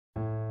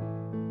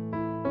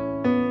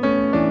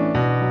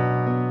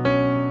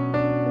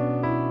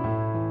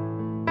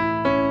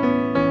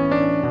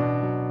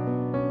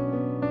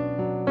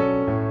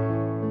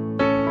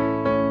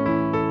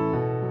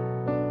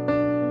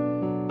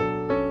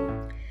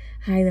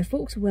Hi there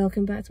folks,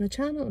 welcome back to my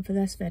channel, and for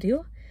this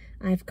video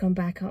I've come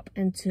back up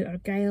into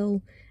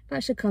Argyll. I've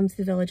actually come to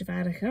the village of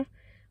Arrochar,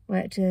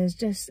 which is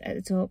just at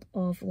the top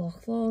of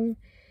Loch Long,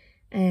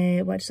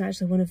 which is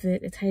actually one of the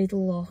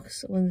tidal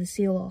lochs, one of the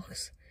sea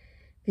lochs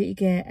that you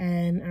get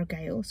in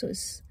Argyll. So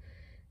it's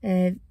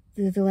the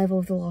level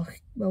of the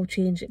loch will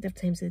change at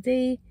different times of the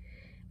day,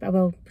 but I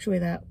will show you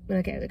that when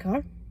I get out of the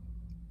car.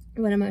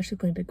 When I'm actually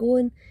going to be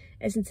going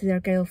is into the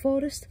Argyll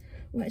Forest,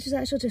 which is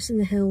actually just in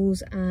the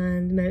hills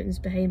and mountains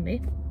behind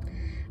me.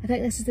 I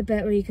think this is the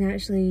bit where you can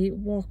actually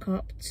walk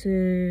up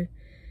to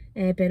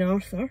Ben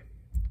Arthur,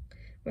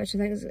 which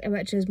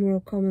is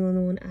more commonly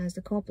known as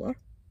the Cobbler.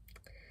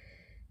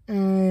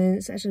 And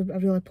it's actually a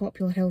really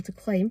popular hill to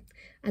climb.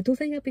 I don't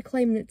think I'll be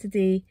climbing it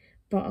today,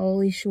 but I'll at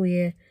least show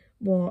you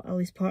what at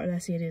least part of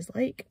this area is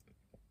like.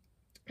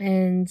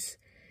 And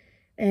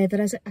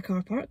there is a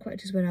car park,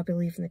 which is where I'll be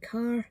leaving the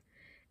car.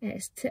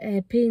 It's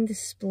paying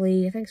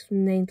display, I think it's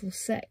from 9 till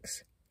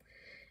 6,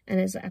 and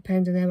it's at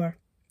 £1 an hour.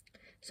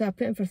 So I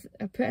put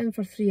in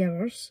for 3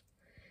 hours,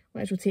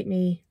 which will take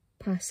me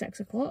past 6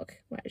 o'clock,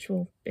 which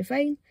will be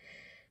fine.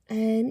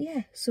 And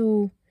yeah,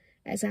 so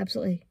it's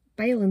absolutely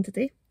biling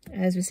today,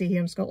 as we say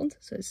here in Scotland.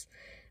 So it's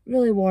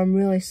really warm,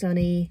 really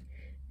sunny.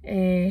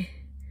 It's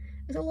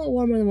a lot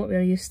warmer than what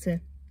we're used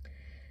to.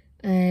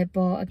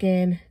 But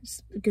again,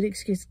 it's a good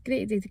excuse,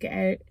 great day to get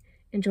out,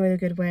 enjoy the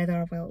good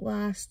weather while it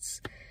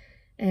lasts.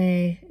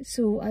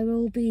 So I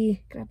will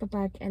be grabbing a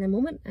bag in a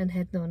moment and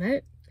heading on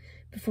out.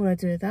 Before I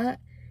do that,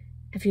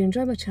 if you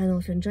enjoy my channel,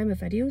 if you enjoy my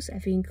videos,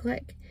 if you can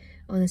click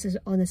on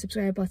the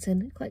subscribe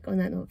button, click on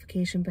that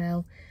notification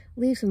bell,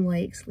 leave some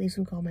likes, leave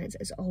some comments,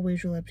 it's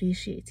always really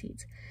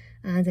appreciated.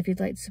 And if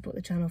you'd like to support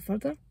the channel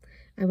further,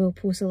 I will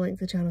post a link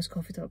to the channel's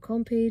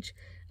coffee.com page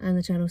and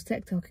the channel's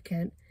TikTok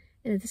account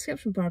in the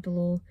description bar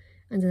below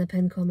and in a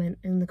pinned comment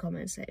in the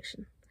comment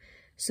section.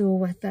 So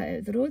with that out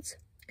of the road,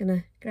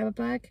 gonna grab a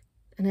bag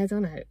and head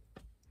on out.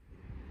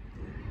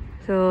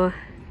 So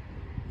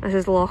this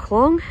is Loch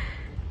Long.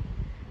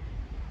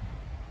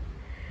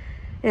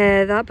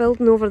 That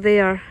building over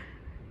there,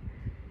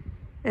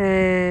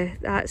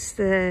 that's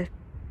the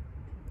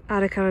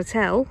Arrochar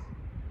Hotel.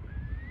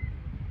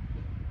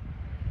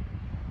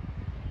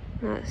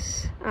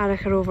 That's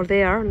Arrochar over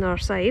there on our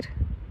side.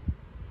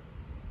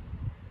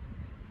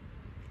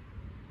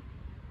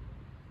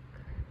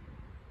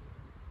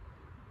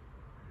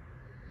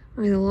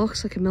 Oh, the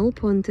loch's like a mill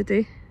pond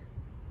today.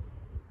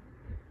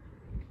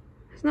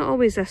 It's not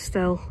always this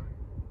still.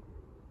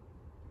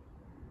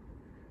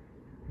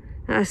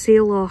 A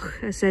sail loch,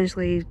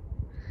 essentially, a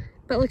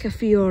bit like a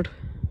fjord.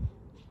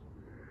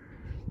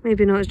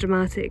 Maybe not as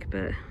dramatic,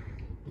 but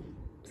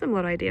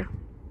similar idea.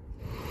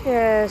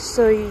 Yeah,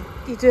 so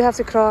you do have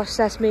to cross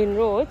this main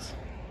road,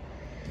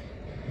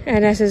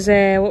 and this is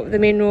the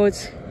main road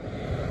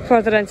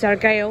further into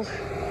Argyll.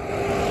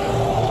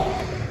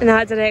 In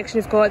that direction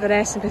you've got the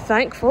Rest and Be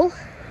Thankful,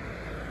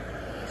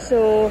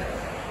 so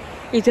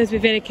you do have to be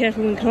very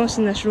careful when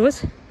crossing this road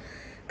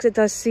because it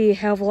does see a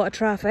hell of a lot of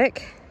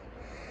traffic.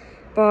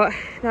 But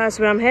that's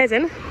where I'm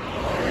heading,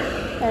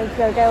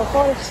 into Argyll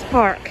Forest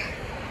Park.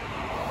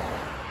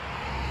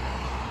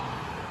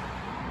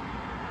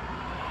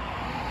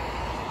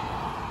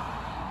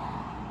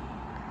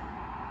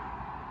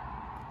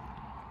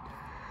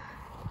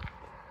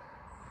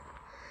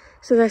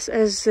 So this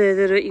is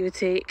the route you would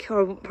take,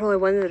 or probably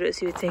one of the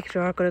routes you would take if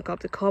you are going to go up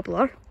the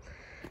Cobbler.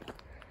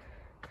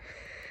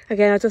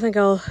 Again, I don't think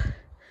I'll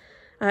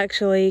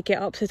actually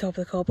get up to the top of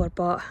the Cobbler,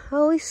 but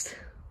I'll at least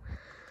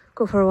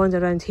go for a wander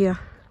around here.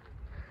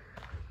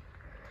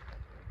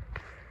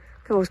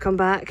 Can always come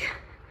back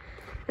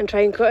and try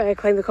and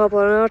climb the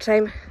Cobbler another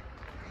time.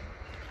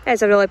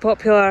 It's a really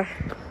popular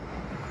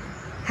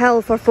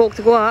hill for folk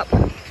to go up.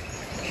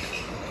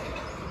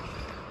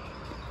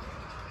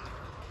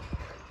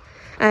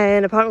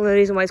 And apparently the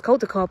reason why it's called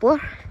the Cobbler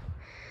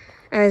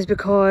is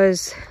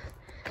because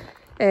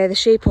the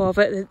shape of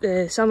it,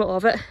 the summit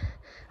of it,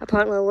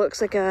 apparently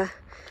looks like a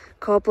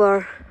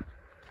cobbler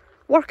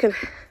working.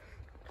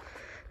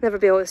 Never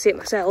be able to see it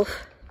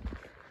myself.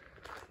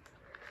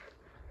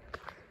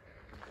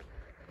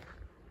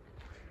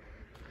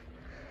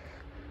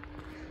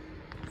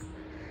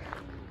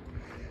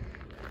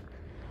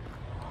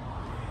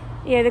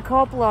 Yeah, the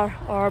Cobbler,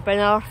 or Ben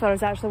Arthur,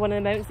 is actually one of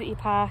the mountains that you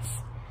pass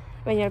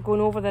when you're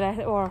going over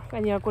or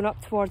when you're going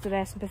up towards the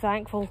Rest and Be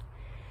Thankful,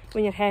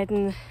 when you're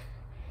heading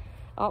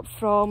up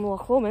from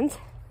Loch Lomond.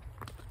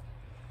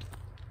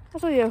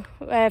 That's what you,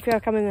 if you're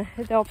coming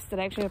the opposite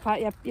direction,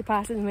 you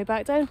pass it on the way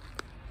back down.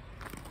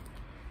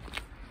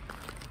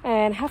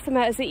 And I have to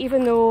admit is that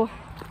even though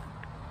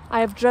I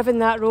have driven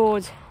that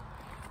road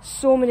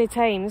so many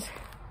times,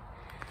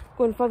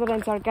 going further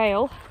into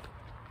Argyll,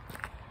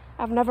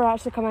 I've never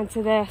actually come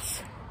into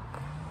this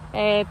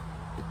bit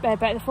of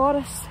the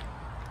forest.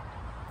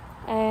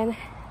 And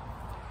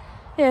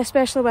yeah,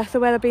 especially with the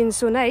weather being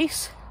so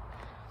nice,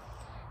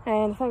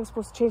 and I think it's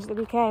supposed to change at the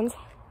weekend.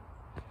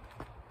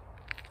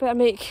 Better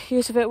make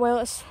use of it while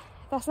it's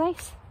this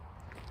nice.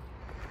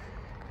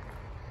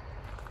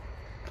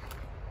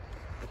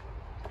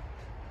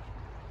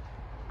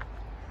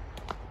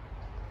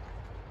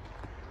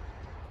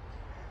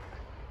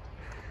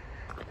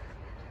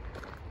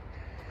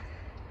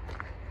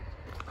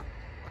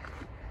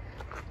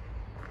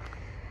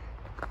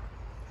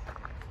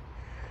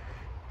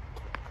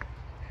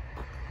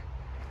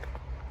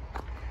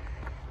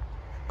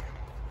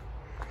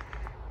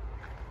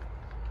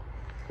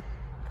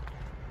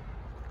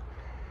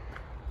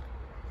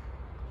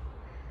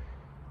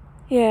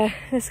 Yeah,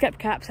 the skip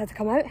caps had to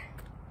come out.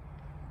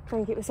 Try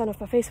and keep the sun off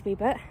my face a wee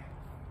bit.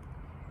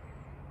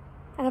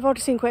 And I've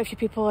already seen quite a few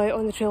people out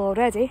on the trail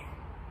already.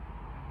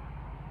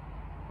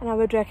 And I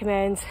would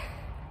recommend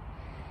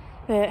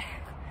that,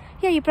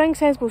 yeah, you bring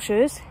sensible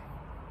shoes,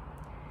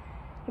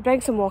 you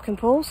bring some walking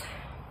poles,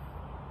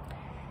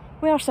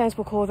 wear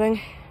sensible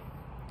clothing,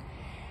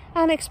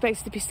 and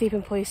expect it to be steep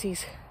in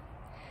places.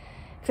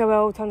 Because I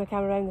will turn the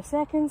camera around in a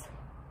second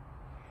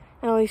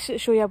and I'll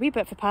show you a wee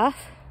bit of the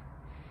path.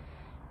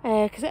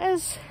 Because it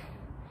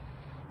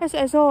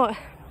is not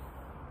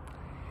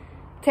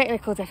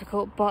technically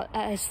difficult, but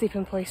it is steep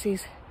in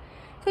places.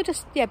 So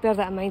just, yeah, bear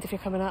that in mind if you're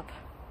coming up.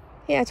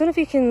 Yeah, I don't know if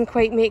you can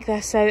quite make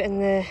this out in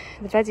the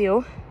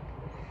video,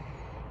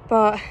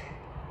 but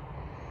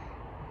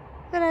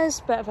there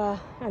is a bit of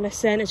an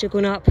ascent as you're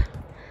going up.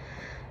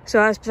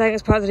 So I think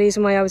it's part of the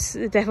reason why I would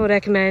definitely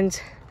recommend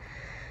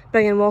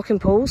bringing walking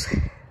poles.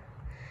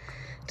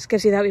 Just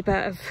gives you that wee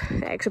bit of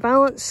extra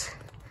balance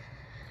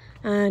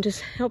and just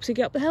helps you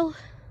get up the hill.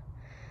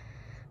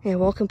 Yeah,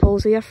 walking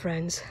poles are your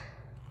friends.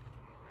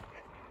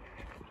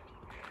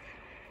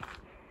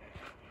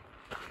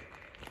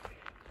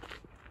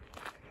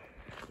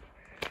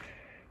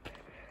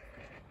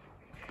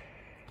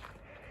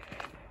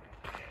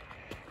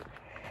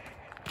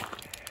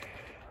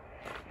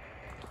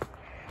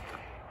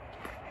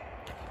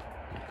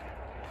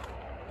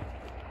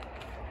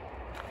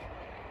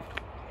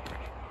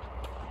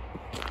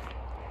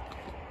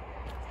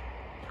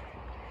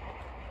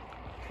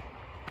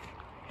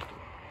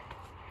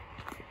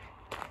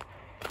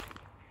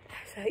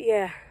 So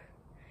yeah,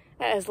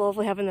 it is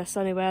lovely having this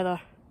sunny weather.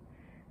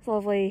 It's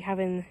lovely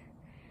having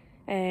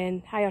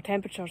higher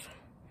temperatures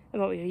than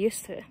what we were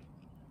used to.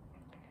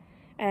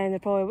 And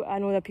I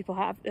know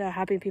that there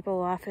have been people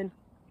laughing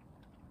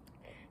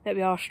that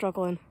we are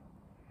struggling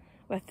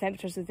with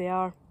temperatures as they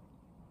are.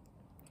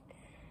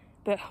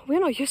 But we're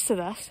not used to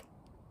this.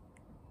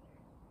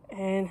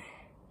 And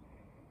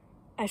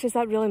it's just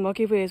that really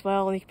muggy way as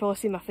well, and you can probably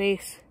see my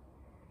face.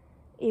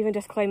 Even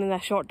just climbing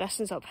this short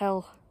distance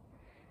uphill.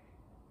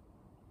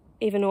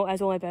 Even though it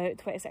is only about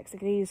 26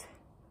 degrees,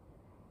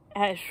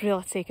 it's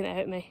really taken it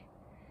out of me.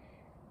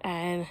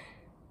 And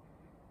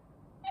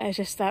it's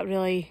just that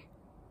really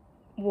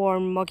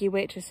warm, muggy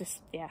way, which is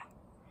just, yeah.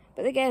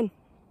 But again,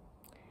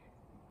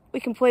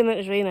 we complain when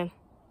it's raining.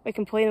 We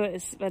complain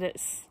when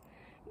it's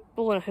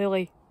blowing a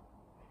hoolie.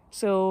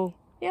 So,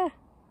 yeah,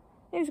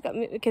 we just got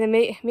to kind of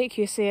make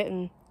use of it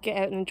and get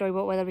out and enjoy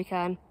what weather we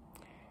can.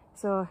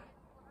 So, I'm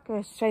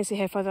going to try and see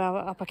how further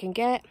up I can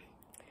get,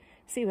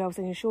 see what else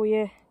I can show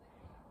you.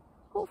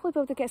 Hopefully be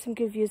able to get some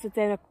good views of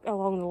down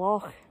along the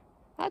loch.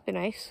 That'd be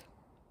nice.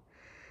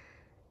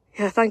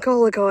 Yeah, thank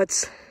all the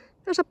gods.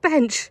 There's a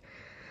bench.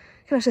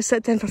 Can I just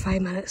sit down for 5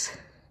 minutes?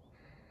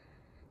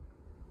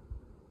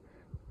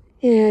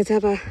 Yeah, to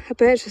have a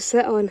bench to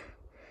sit on.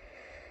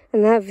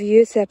 And that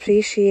view to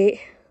appreciate.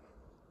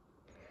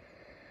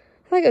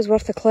 I think it was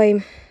worth the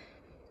climb.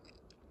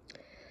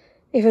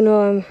 Even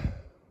though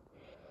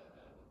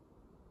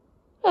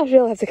I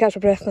really have to catch my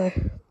breath now.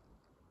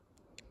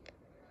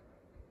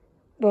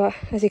 But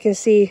as you can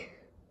see,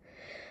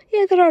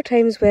 yeah, there are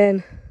times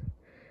when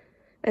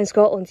in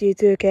Scotland you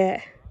do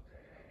get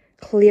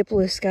clear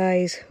blue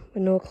skies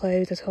with no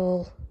cloud at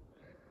all.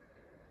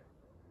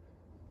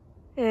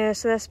 Yeah,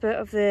 so this bit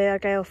of the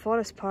Argyll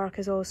Forest Park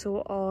is also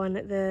on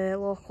the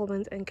Loch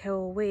Lomond and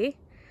Cowal Way,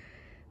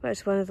 which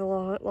is one of the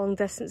long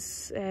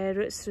distance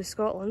routes through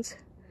Scotland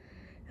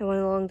and one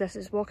of the long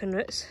distance walking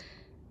routes.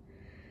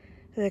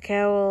 The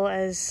Cowal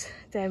is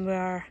down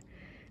where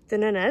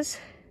Dunoon is.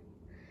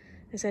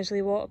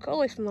 Essentially walk all the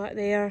way from that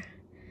there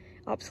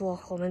up to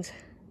Loch Lomond.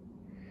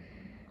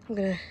 I'm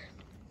gonna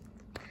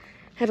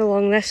head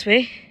along this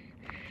way,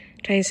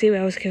 try and see what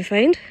else I can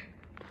find.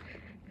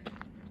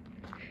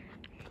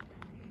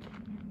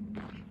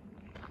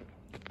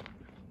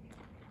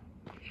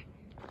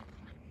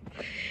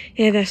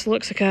 Yeah, this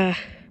looks like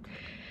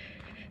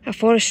a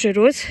forestry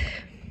road.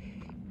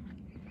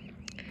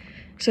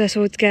 So this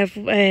would give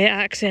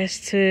access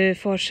to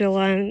Forestry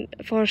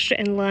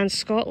and Land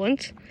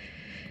Scotland,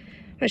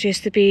 which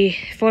used to be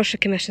Forestry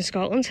Commission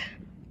Scotland.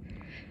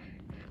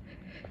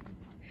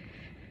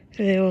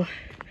 So they'll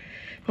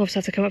obviously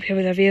have to come up here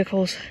with their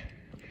vehicles.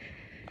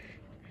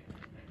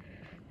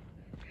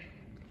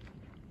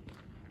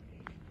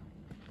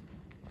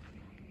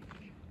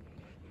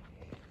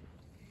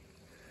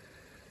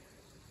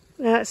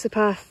 That's the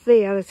path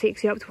there that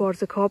takes you up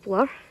towards the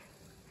Cobbler.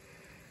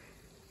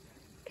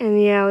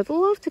 And yeah, I would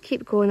love to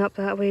keep going up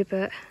that way,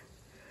 but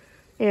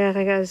yeah, I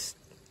think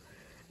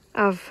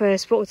I've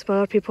spoken to some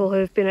other people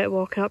who've been out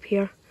walking up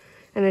here,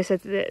 and they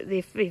said that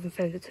they've even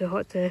found it too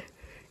hot to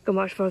go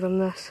much further than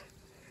this.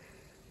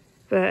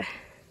 But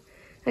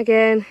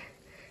again,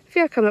 if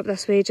you're coming up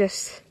this way,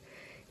 just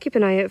keep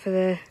an eye out for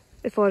the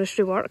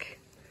forestry work,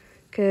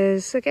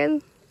 because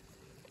again,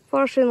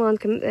 Forestry and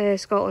Land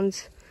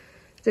Scotland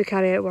do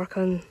carry out work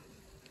on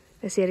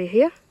this area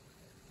here.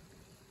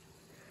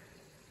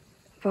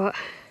 But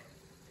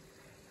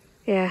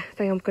yeah, I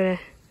think I'm going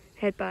to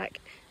head back.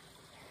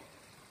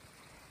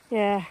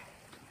 yeah,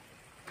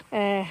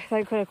 I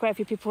think quite a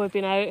few people have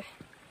been out,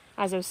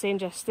 as I was saying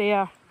just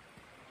there.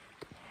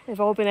 They've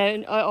all been out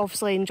and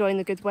obviously enjoying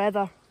the good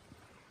weather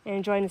and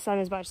enjoying the sun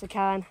as much as they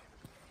can.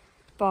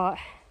 But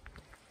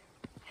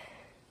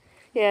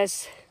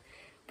yes,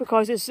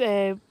 because it's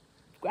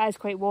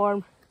quite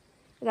warm,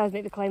 it does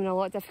make the climbing a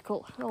lot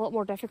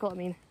more difficult. I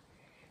mean,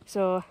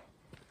 so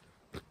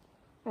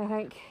I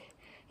think,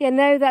 yeah,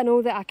 now that I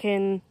know that I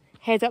can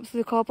head up to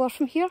the Cobbler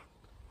from here,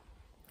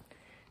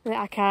 that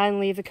I can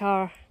leave the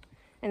car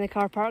in the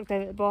car park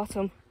down at the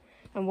bottom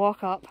and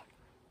walk up,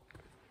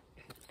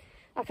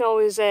 I can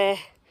always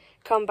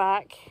come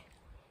back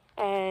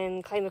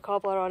and climb the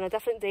Cobbler on a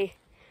different day,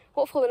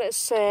 hopefully when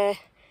it's a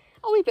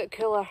wee bit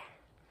cooler,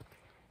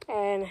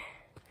 and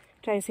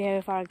try and see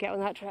how far I get on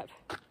that trip.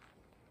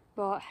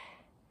 But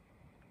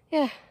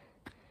yeah,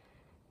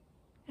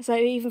 it's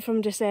like even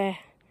from just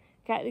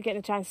getting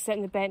a chance to sit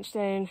on the bench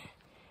down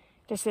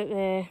just at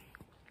where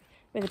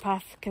the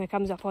path kind of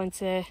comes up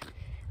onto the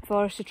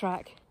forestry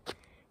track,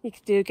 you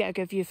do get a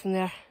good view from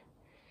there.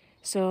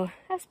 So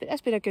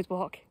that's been a good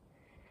walk.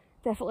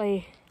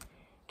 Definitely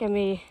give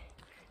me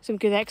some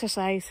good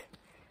exercise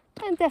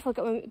and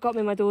definitely got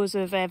me my dose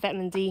of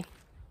vitamin D.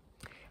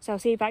 So I'll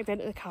see you back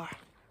down at the car.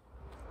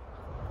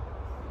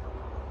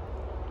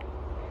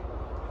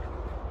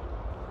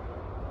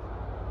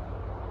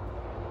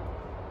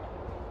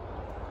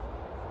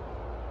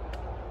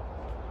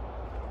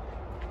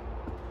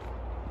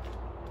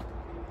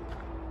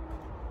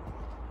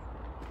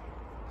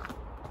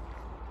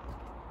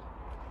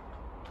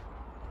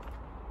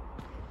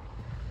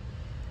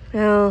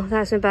 Well,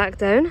 that's me back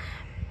down,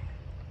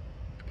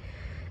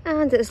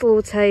 and it's low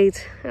tide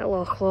at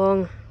Loch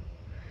Long.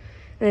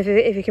 And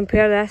if you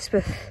compare this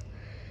with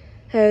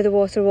how the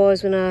water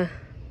was when I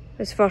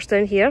was first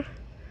down here,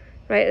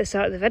 right at the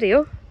start of the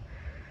video,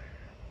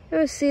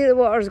 you'll see the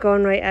water's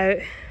gone right out.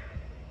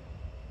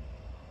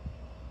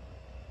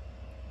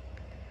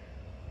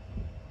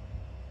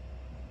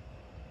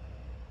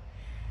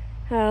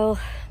 Well,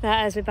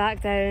 that is me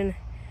back down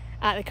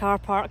at the car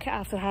park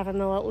after having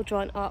a little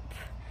jaunt up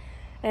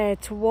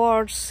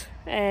towards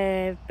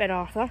Ben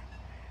Arthur,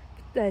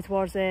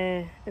 towards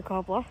the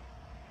Cobbler.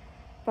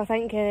 But I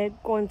think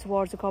going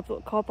towards the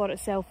Cobbler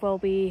itself will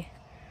be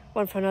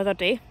one for another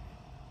day,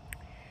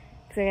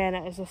 because again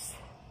it is just,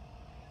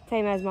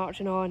 time is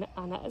marching on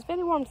and it is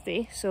very warm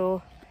today,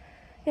 so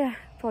yeah,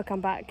 probably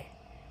come back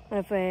when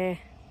I've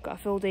got a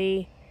full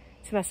day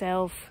to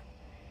myself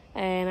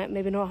and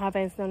maybe not have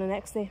anything on the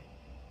next day.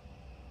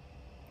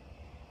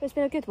 But it's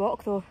been a good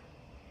walk though,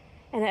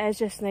 and it is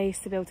just nice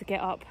to be able to get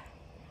up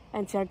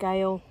into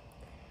Argyll,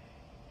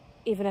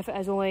 even if it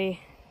is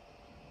only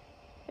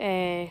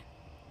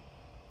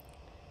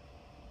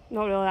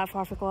not really that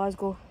far from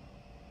Glasgow.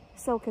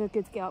 Still kind of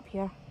good to get up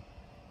here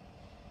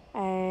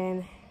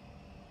and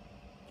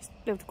just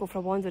be able to go for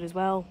a wander as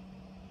well.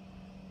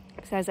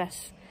 Because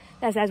this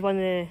is one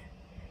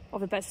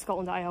of the bits of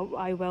Scotland that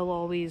I will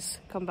always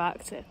come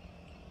back to,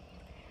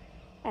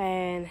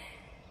 and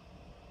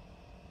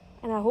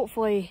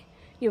hopefully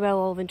you will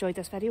all have enjoyed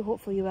this video.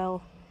 Hopefully you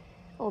will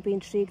all be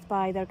intrigued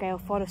by the Argyll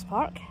Forest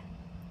Park,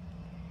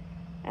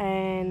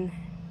 and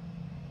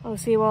I'll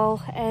see you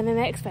all in the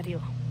next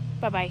video.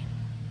 Bye bye.